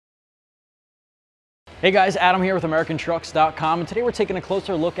Hey guys, Adam here with AmericanTrucks.com, and today we're taking a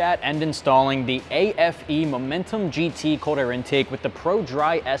closer look at and installing the AFE Momentum GT cold air intake with the Pro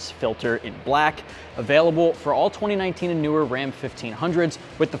Dry S filter in black, available for all 2019 and newer Ram 1500s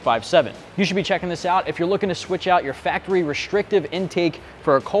with the 5.7. You should be checking this out if you're looking to switch out your factory restrictive intake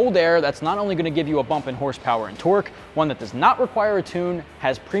for a cold air that's not only going to give you a bump in horsepower and torque, one that does not require a tune,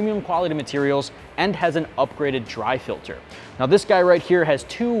 has premium quality materials, and has an upgraded dry filter. Now this guy right here has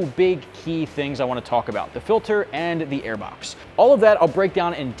two big key things I want to talk about: the filter and the airbox. All of that I'll break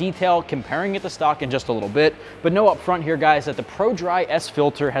down in detail, comparing it to stock in just a little bit, but know up front here guys that the Pro Dry S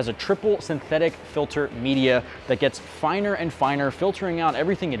filter has a triple synthetic filter media that gets finer and finer, filtering out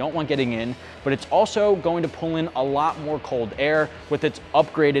everything you don't want getting in, but it's also going to pull in a lot more cold air with its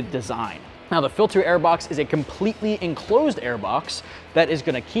upgraded design. Now the filter airbox is a completely enclosed airbox that is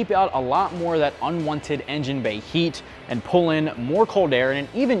going to keep out a lot more of that unwanted engine bay heat and pull in more cold air, and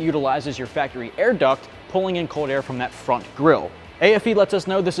it even utilizes your factory air duct, pulling in cold air from that front grille. AFE lets us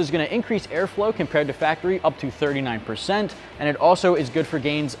know this is going to increase airflow compared to factory up to 39%, and it also is good for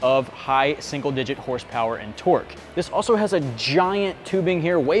gains of high single-digit horsepower and torque. This also has a giant tubing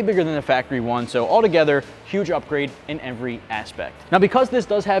here, way bigger than the factory one, so altogether, huge upgrade in every aspect. Now because this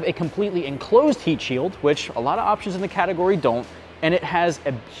does have a completely enclosed heat shield, which a lot of options in the category don't, and it has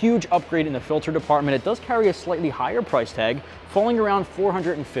a huge upgrade in the filter department, it does carry a slightly higher price tag, falling around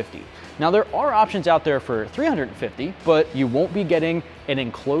 $450. Now there are options out there for $350, but you won't be getting an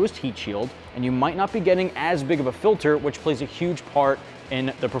enclosed heat shield, and you might not be getting as big of a filter, which plays a huge part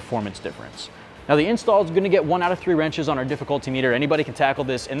in the performance difference. Now the install is going to get 1 out of 3 wrenches on our difficulty meter. Anybody can tackle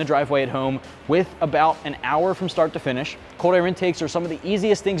this in the driveway at home with about an hour from start to finish. Cold air intakes are some of the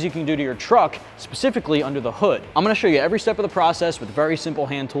easiest things you can do to your truck, specifically under the hood. I'm going to show you every step of the process with very simple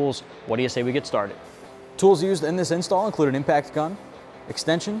hand tools. What do you say we get started? Tools used in this install include an impact gun,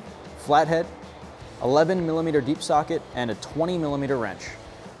 extension, flathead, 11mm deep socket, and a 20mm wrench.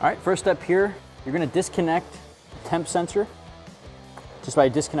 All right, first step here, you're going to disconnect the temp sensor just by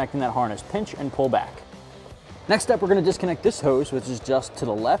disconnecting that harness. Pinch and pull back. Next step, we're going to disconnect this hose, which is just to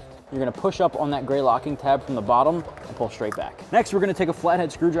the left. You're going to push up on that gray locking tab from the bottom and pull straight back. Next, we're going to take a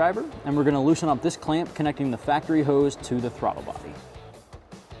flathead screwdriver and we're going to loosen up this clamp connecting the factory hose to the throttle body.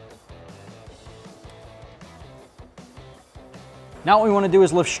 Now what we want to do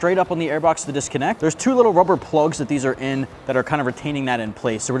is lift straight up on the airbox to disconnect. There's 2 little rubber plugs that these are in that are kind of retaining that in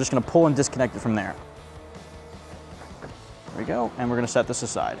place. So we're just going to pull and disconnect it from there. There we go, and we're going to set this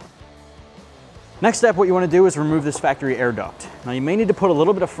aside. Next step, what you want to do is remove this factory air duct. Now you may need to put a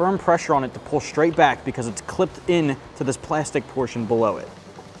little bit of firm pressure on it to pull straight back because it's clipped in to this plastic portion below it.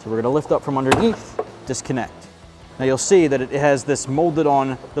 So we're going to lift up from underneath, disconnect. Now you'll see that it has this molded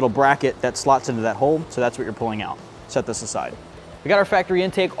on little bracket that slots into that hole, so that's what you're pulling out. Set this aside. We got our factory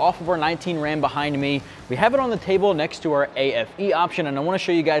intake off of our 19 Ram behind me. We have it on the table next to our AFE option, and I want to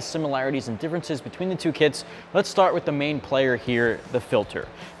show you guys similarities and differences between the two kits. Let's start with the main player here, the filter.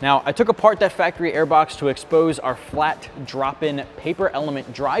 Now, I took apart that factory airbox to expose our flat drop-in paper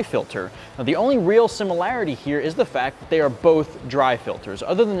element dry filter. Now, the only real similarity here is the fact that they are both dry filters.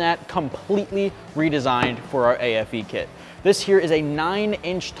 Other than that, completely redesigned for our AFE kit. This here is a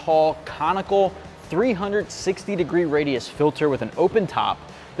 9-inch tall conical 360-degree radius filter with an open top.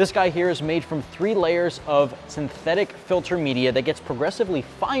 This guy here is made from 3 layers of synthetic filter media that gets progressively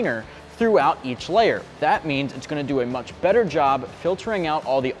finer throughout each layer. That means it's going to do a much better job filtering out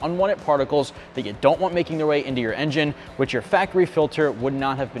all the unwanted particles that you don't want making their way into your engine, which your factory filter would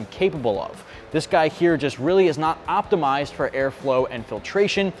not have been capable of. This guy here just really is not optimized for airflow and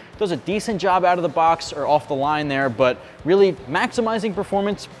filtration. Does a decent job out of the box or off the line there, but really maximizing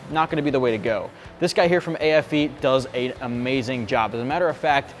performance, not going to be the way to go. This guy here from AFE does an amazing job. As a matter of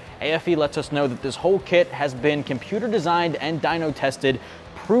fact, AFE lets us know that this whole kit has been computer designed and dyno tested,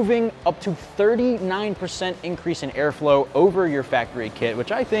 proving up to 39% increase in airflow over your factory kit,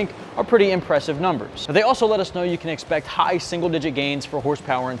 which I think are pretty impressive numbers. They also let us know you can expect high single-digit gains for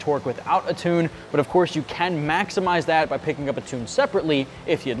horsepower and torque without a tune, but of course you can maximize that by picking up a tune separately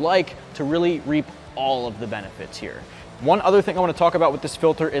if you'd like to really reap all of the benefits here. One other thing I want to talk about with this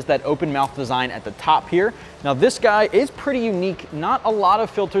filter is that open mouth design at the top here. Now this guy is pretty unique. Not a lot of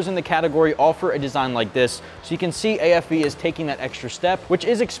filters in the category offer a design like this. So you can see AFE is taking that extra step, which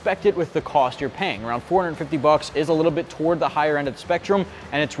is expected with the cost you're paying. Around $450 is a little bit toward the higher end of the spectrum,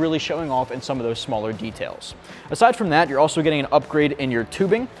 and it's really showing off in some of those smaller details. Aside from that, you're also getting an upgrade in your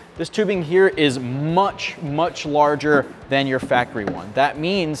tubing. This tubing here is much, much larger than your factory one. That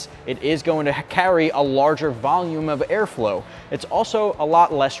means it is going to carry a larger volume of airflow. It's also a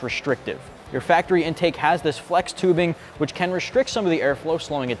lot less restrictive. Your factory intake has this flex tubing, which can restrict some of the airflow,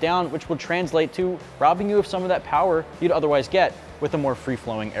 slowing it down, which will translate to robbing you of some of that power you'd otherwise get with a more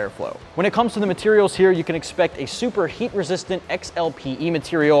free-flowing airflow. When it comes to the materials here, you can expect a super heat-resistant XLPE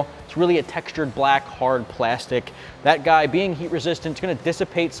material. It's really a textured black, hard plastic. That guy, being heat-resistant, is gonna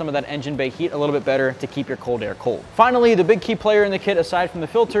dissipate some of that engine bay heat a little bit better to keep your cold air cold. Finally, the big key player in the kit, aside from the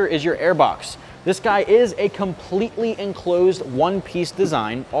filter, is your air box. This guy is a completely enclosed one-piece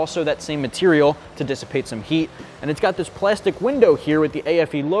design, also that same material to dissipate some heat. And it's got this plastic window here with the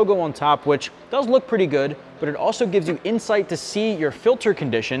AFE logo on top, which does look pretty good, but it also gives you insight to see your filter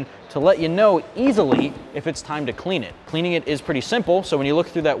condition to let you know easily if it's time to clean it. Cleaning it is pretty simple, so when you look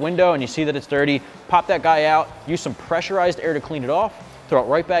through that window and you see that it's dirty, pop that guy out, use some pressurized air to clean it off, throw it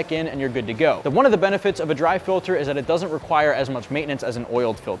right back in, and you're good to go. One of the benefits of a dry filter is that it doesn't require as much maintenance as an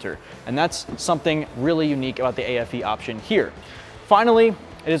oiled filter, and that's something really unique about the AFE option here. Finally,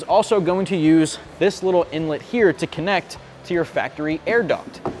 it is also going to use this little inlet here to connect to your factory air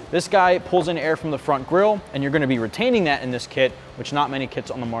duct. This guy pulls in air from the front grille, and you're gonna be retaining that in this kit, which not many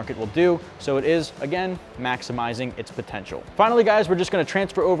kits on the market will do. So it is, again, maximizing its potential. Finally, guys, we're just gonna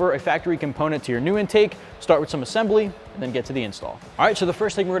transfer over a factory component to your new intake, start with some assembly, and then get to the install. All right, so the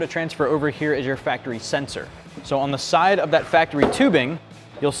first thing we're gonna transfer over here is your factory sensor. So on the side of that factory tubing,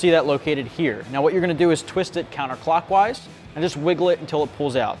 you'll see that located here. Now what you're gonna do is twist it counterclockwise and just wiggle it until it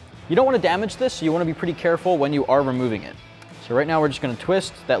pulls out. You don't wanna damage this, so you wanna be pretty careful when you are removing it. So right now we're just gonna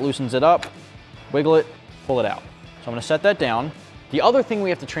twist, that loosens it up, wiggle it, pull it out. So I'm gonna set that down. The other thing we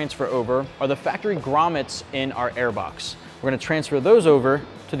have to transfer over are the factory grommets in our airbox. We're gonna transfer those over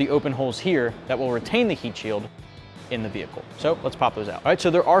to the open holes here that will retain the heat shield in the vehicle. So let's pop those out. All right, so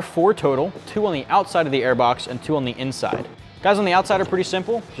there are 4 total, 2 on the outside of the airbox and 2 on the inside. Guys on the outside are pretty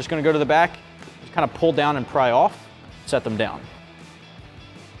simple. Just gonna go to the back, just kind of pull down and pry off, set them down.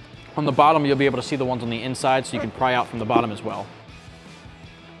 On the bottom, you'll be able to see the ones on the inside, so you can pry out from the bottom as well.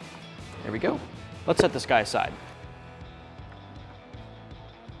 There we go. Let's set this guy aside.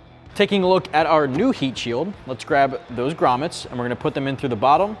 Taking a look at our new heat shield, let's grab those grommets, and we're gonna put them in through the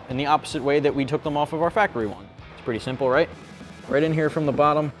bottom in the opposite way that we took them off of our factory one. It's pretty simple, right? Right in here from the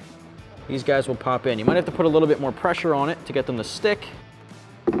bottom, these guys will pop in. You might have to put a little bit more pressure on it to get them to stick.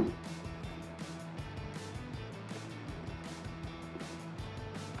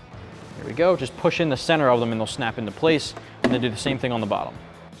 There we go, just push in the center of them and they'll snap into place, and then do the same thing on the bottom.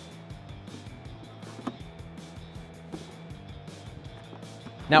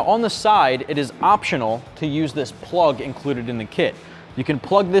 Now on the side, it is optional to use this plug included in the kit. You can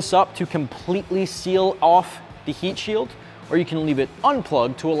plug this up to completely seal off the heat shield, or you can leave it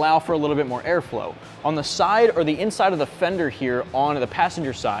unplugged to allow for a little bit more airflow. On the side or the inside of the fender here on the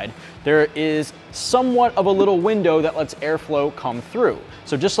passenger side, there is somewhat of a little window that lets airflow come through.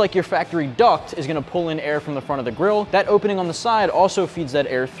 So just like your factory duct is gonna pull in air from the front of the grille, that opening on the side also feeds that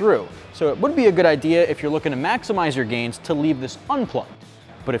air through. So it would be a good idea if you're looking to maximize your gains to leave this unplugged.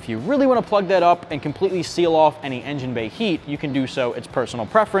 But if you really want to plug that up and completely seal off any engine bay heat, you can do so. It's personal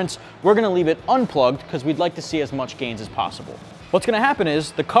preference. We're going to leave it unplugged because we'd like to see as much gains as possible. What's going to happen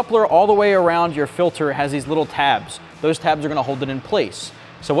is the coupler all the way around your filter has these little tabs. Those tabs are going to hold it in place.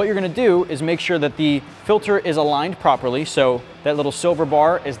 So what you're going to do is make sure that the filter is aligned properly. So that little silver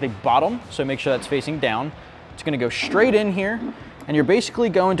bar is the bottom, so make sure that's facing down. It's going to go straight in here, and you're basically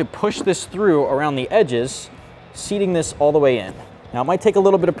going to push this through around the edges, seating this all the way in. Now it might take a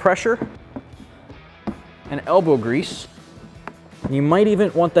little bit of pressure and elbow grease. You might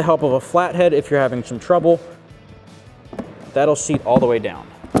even want the help of a flathead if you're having some trouble. That'll seat all the way down.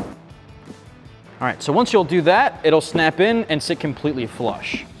 All right, so once you'll do that, it'll snap in and sit completely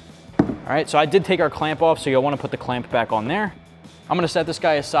flush. All right, so I did take our clamp off, so you'll want to put the clamp back on there. I'm going to set this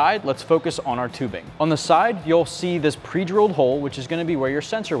guy aside. Let's focus on our tubing. On the side, you'll see this pre-drilled hole, which is going to be where your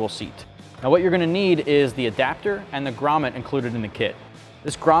sensor will seat. Now what you're going to need is the adapter and the grommet included in the kit.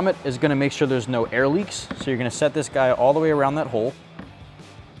 This grommet is going to make sure there's no air leaks, so you're going to set this guy all the way around that hole.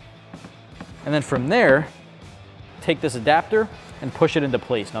 And then from there, take this adapter and push it into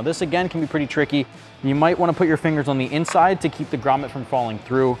place. Now this again can be pretty tricky. You might want to put your fingers on the inside to keep the grommet from falling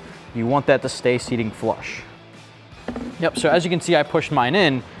through. You want that to stay seating flush. Yep, so as you can see, I pushed mine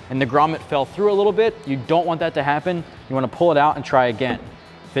in and the grommet fell through a little bit. You don't want that to happen. You want to pull it out and try again.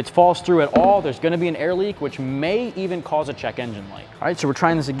 If it falls through at all, there's going to be an air leak, which may even cause a check engine light. All right, so we're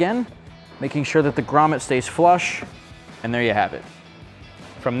trying this again, making sure that the grommet stays flush, and there you have it.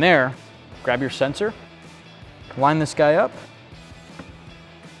 From there, grab your sensor, line this guy up,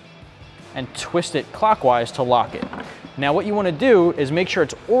 and twist it clockwise to lock it. Now what you want to do is make sure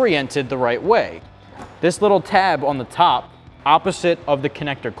it's oriented the right way. This little tab on the top, opposite of the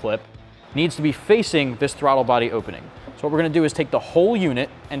connector clip, needs to be facing this throttle body opening. So what we're gonna do is take the whole unit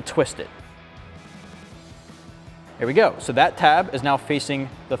and twist it. There we go. So that tab is now facing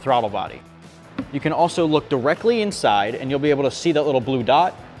the throttle body. You can also look directly inside and you'll be able to see that little blue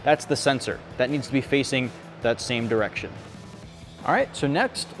dot. That's the sensor. That needs to be facing that same direction. All right, so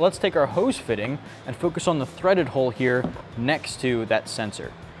next, let's take our hose fitting and focus on the threaded hole here next to that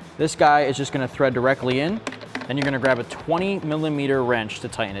sensor. This guy is just gonna thread directly in, and you're gonna grab a 20mm wrench to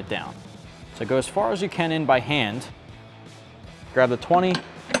tighten it down. So go as far as you can in by hand, grab the 20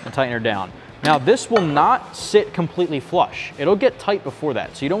 and tighten her down. Now this will not sit completely flush. It'll get tight before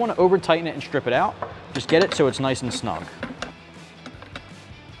that, so you don't wanna over tighten it and strip it out. Just get it so it's nice and snug.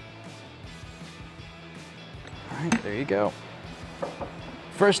 All right, there you go.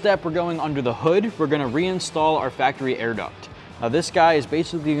 First step, we're going under the hood. We're gonna reinstall our factory air duct. Now this guy is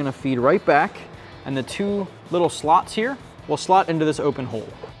basically gonna feed right back, and the two little slots here will slot into this open hole.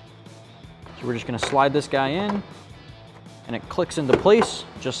 So we're just gonna slide this guy in, and it clicks into place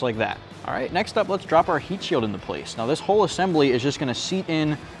just like that. All right, next up, let's drop our heat shield into place. Now this whole assembly is just gonna seat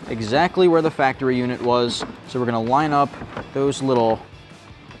in exactly where the factory unit was. So we're gonna line up those little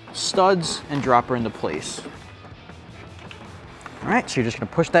studs and drop her into place. All right, so you're just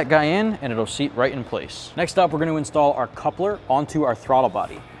gonna push that guy in and it'll seat right in place. Next up, we're gonna install our coupler onto our throttle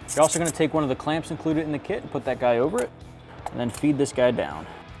body. You're also gonna take one of the clamps included in the kit and put that guy over it, and then feed this guy down.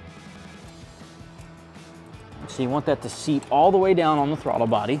 So you want that to seat all the way down on the throttle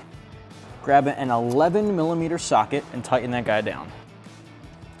body. Grab an 11mm socket and tighten that guy down.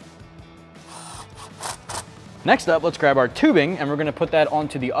 Next up, let's grab our tubing and we're gonna put that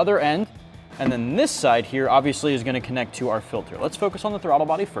onto the other end. And then this side here obviously is gonna connect to our filter. Let's focus on the throttle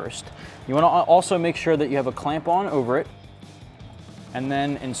body first. You wanna also make sure that you have a clamp on over it and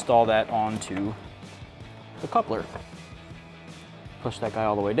then install that onto the coupler. Push that guy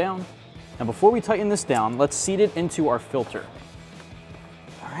all the way down. Now before we tighten this down, let's seat it into our filter.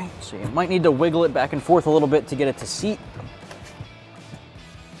 All right, so you might need to wiggle it back and forth a little bit to get it to seat.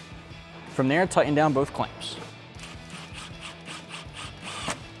 From there, tighten down both clamps.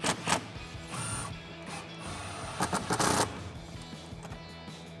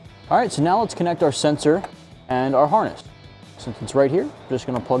 All right, so now let's connect our sensor and our harness. Since it's right here, we're just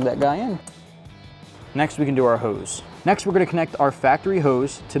gonna plug that guy in. Next, we can do our hose. Next, we're gonna connect our factory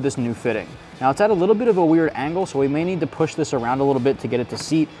hose to this new fitting. Now, it's at a little bit of a weird angle, so we may need to push this around a little bit to get it to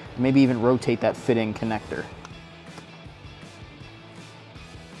seat, and maybe even rotate that fitting connector.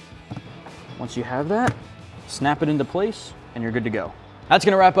 Once you have that, snap it into place, and you're good to go. That's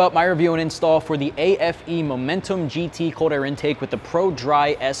gonna wrap up my review and install for the AFE Momentum GT cold air intake with the Pro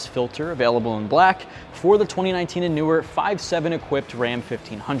Dry S filter, available in black, for the 2019 and newer 5.7 equipped Ram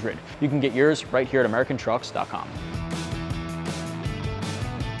 1500. You can get yours right here at AmericanTrucks.com.